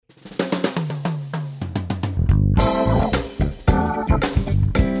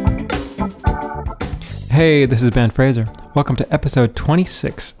Hey, this is Ben Fraser. Welcome to episode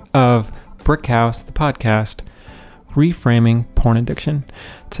 26 of Brick House, the podcast, Reframing Porn Addiction.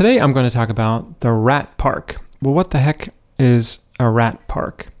 Today I'm going to talk about the rat park. Well, what the heck is a rat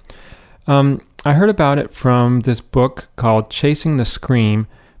park? I heard about it from this book called Chasing the Scream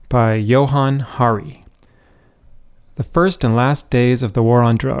by Johann Hari. The First and Last Days of the War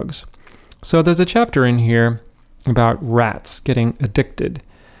on Drugs. So there's a chapter in here about rats getting addicted.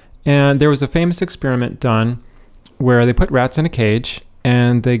 And there was a famous experiment done where they put rats in a cage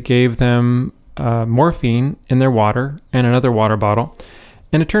and they gave them morphine in their water and another water bottle.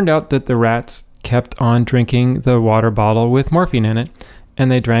 And it turned out that the rats kept on drinking the water bottle with morphine in it. And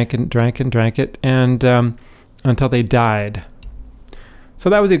they drank and drank and drank it and until they died.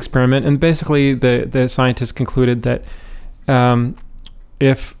 So that was the experiment. And basically the scientists concluded that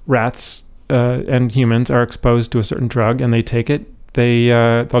if rats and humans are exposed to a certain drug and they take it,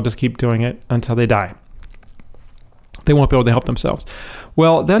 they'll just keep doing it until they die. They won't be able to help themselves.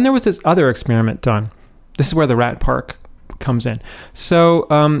 Well, then there was this other experiment done. This is where the rat park comes in.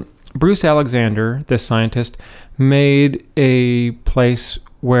 So Bruce Alexander, this scientist, made a place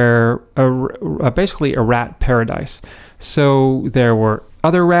where basically a rat paradise. So there were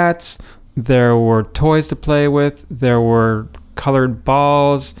other rats, there were toys to play with, there were colored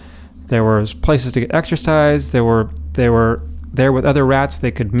balls, there was places to get exercise, they were there with other rats they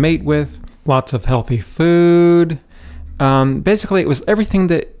could mate with, lots of healthy food. Basically, it was everything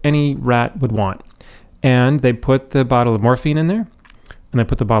that any rat would want. And they put the bottle of morphine in there, and they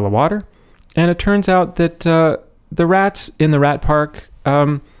put the bottle of water. And it turns out that the rats in the rat park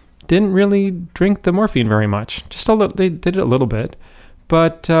didn't really drink the morphine very much. Just a little, they did it a little bit,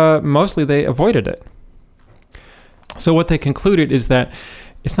 but mostly they avoided it. So what they concluded is that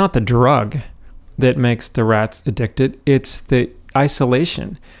it's not the drug that makes the rats addicted. It's the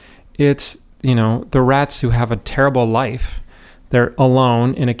isolation. It's, the rats who have a terrible life. They're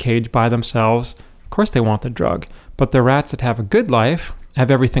alone in a cage by themselves. Of course they want the drug. But the rats that have a good life, have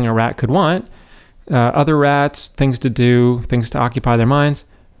everything a rat could want, other rats, things to do, things to occupy their minds,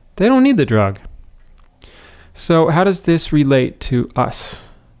 they don't need the drug. So how does this relate to us,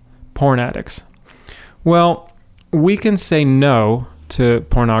 porn addicts? Well, we can say no to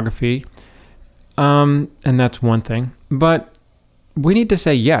pornography, and that's one thing. But we need to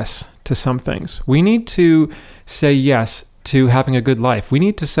say yes to some things. We need to say yes to having a good life. We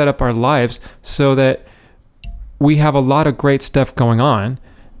need to set up our lives so that we have a lot of great stuff going on,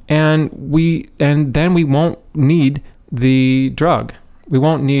 and then we won't need the drug. We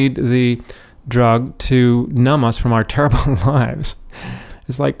won't need the drug to numb us from our terrible lives.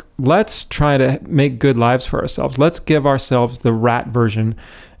 It's like, let's try to make good lives for ourselves. Let's give ourselves the rat version.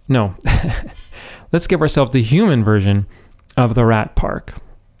 No. Let's give ourselves the human version of the rat park.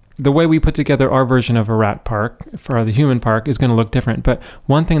 The way we put together our version of a rat park for the human park is going to look different. But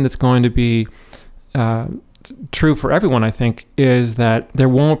one thing that's going to be true for everyone, I think, is that there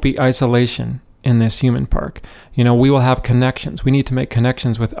won't be isolation in this human park. We will have connections. We need to make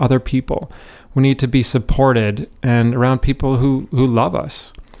connections with other people. We need to be supported and around people who love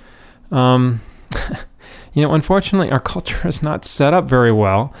us. Unfortunately, our culture is not set up very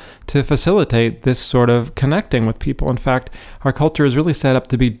well to facilitate this sort of connecting with people. In fact, our culture is really set up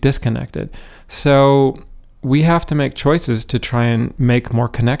to be disconnected. So we have to make choices to try and make more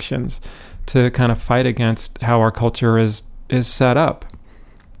connections, to kind of fight against how our culture is set up.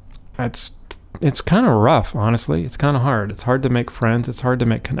 It's kind of rough, honestly. It's kind of hard. It's hard to make friends. It's hard to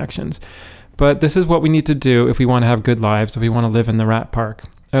make connections. But this is what we need to do if we want to have good lives, if we want to live in the rat park,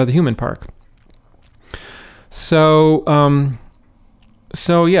 the human park. So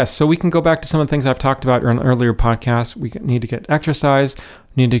we can go back to some of the things I've talked about in earlier podcasts. We need to get exercise.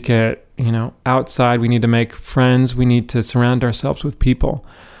 We need to get, outside. We need to make friends. We need to surround ourselves with people.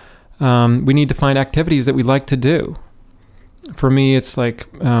 We need to find activities that we like to do. For me, it's like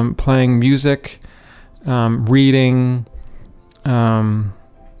playing music, reading,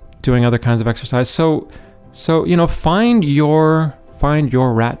 doing other kinds of exercise. So find your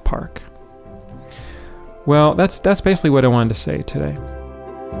rat park. Well, that's basically what I wanted to say today.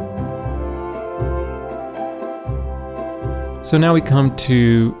 So now we come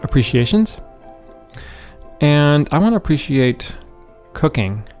to appreciations. And I want to appreciate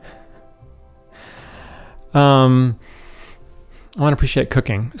cooking. I want to appreciate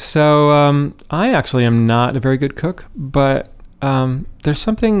cooking. So I actually am not a very good cook, but there's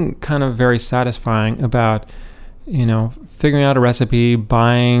something kind of very satisfying about, figuring out a recipe,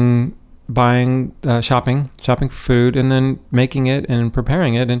 shopping for food, and then making it and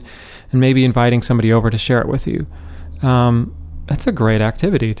preparing it, and maybe inviting somebody over to share it with you. That's a great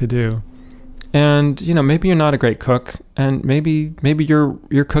activity to do. And, maybe you're not a great cook, and maybe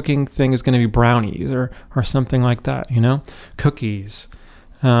your cooking thing is going to be brownies or something like that, cookies.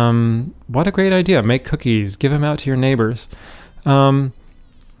 What a great idea. Make cookies, give them out to your neighbors. So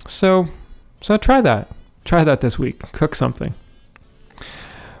try that. Try that this week. Cook something.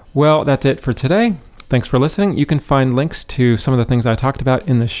 Well, that's it for today. Thanks for listening. You can find links to some of the things I talked about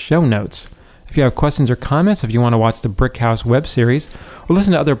in the show notes. If you have questions or comments, if you want to watch the Brick House web series or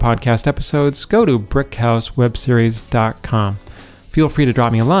listen to other podcast episodes, go to brickhousewebseries.com. Feel free to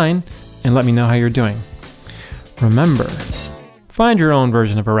drop me a line and let me know how you're doing. Remember, find your own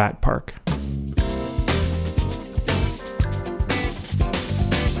version of a rat park.